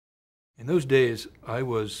In those days, I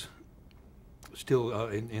was still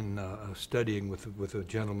studying with a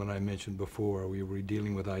gentleman I mentioned before. We were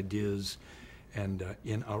dealing with ideas and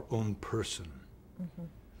in our own person. Mm-hmm.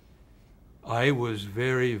 I was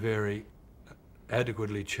very, very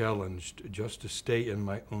adequately challenged just to stay in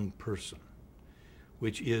my own person,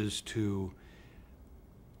 which is to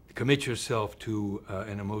commit yourself to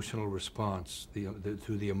an emotional response,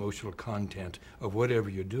 through the emotional content of whatever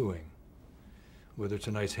you're doing. Whether it's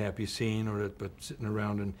a nice happy scene or but sitting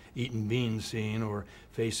around and eating beans scene or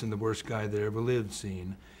facing the worst guy that ever lived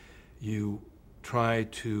scene, you try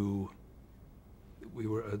to,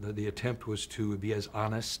 the attempt was to be as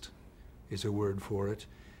honest, is a word for it,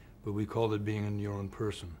 but we called it being in your own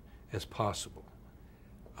person, as possible.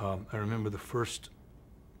 I remember the first,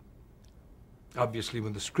 obviously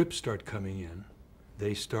when the scripts start coming in,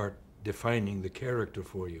 they start defining the character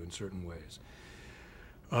for you in certain ways.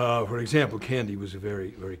 For example, Candy was a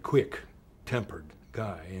very, very quick-tempered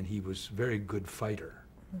guy, and he was a very good fighter.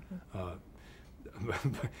 Mm-hmm.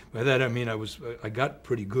 By that I mean I got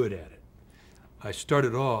pretty good at it. I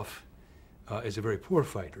started off as a very poor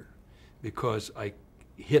fighter because I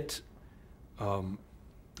hit a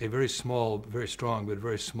very small, very strong, but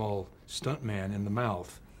very small stuntman in the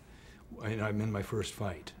mouth. I'm in my first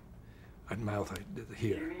fight. Mouth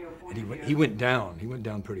here, and he went down. He went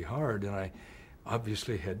down pretty hard, and I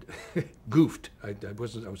obviously had goofed. I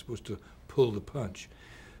was supposed to pull the punch.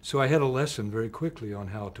 So I had a lesson very quickly on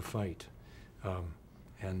how to fight.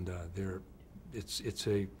 It's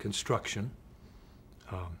a construction,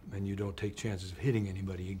 and you don't take chances of hitting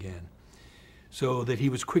anybody again. So that he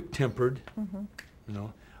was quick-tempered, mm-hmm. you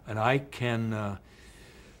know, and I can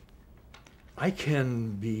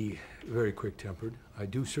be very quick-tempered. I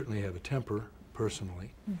do certainly have a temper,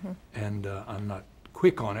 personally, mm-hmm. and I'm not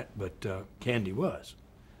quick on it, but Candy was.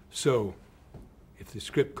 So if the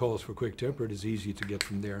script calls for quick-tempered, it's easy to get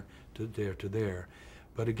from there to there to there.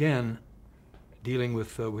 But again, dealing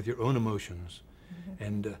with your own emotions, mm-hmm.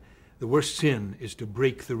 and the worst sin is to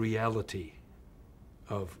break the reality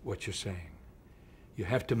of what you're saying. You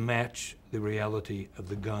have to match the reality of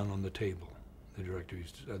the gun on the table, the director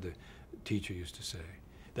used to, the teacher used to say.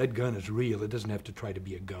 That gun is real. It doesn't have to try to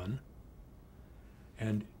be a gun.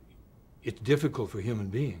 And it's difficult for human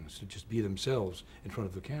beings to just be themselves in front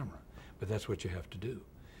of the camera, but that's what you have to do.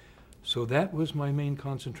 So that was my main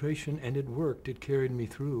concentration, and it worked. It carried me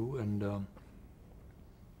through, and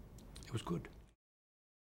it was good.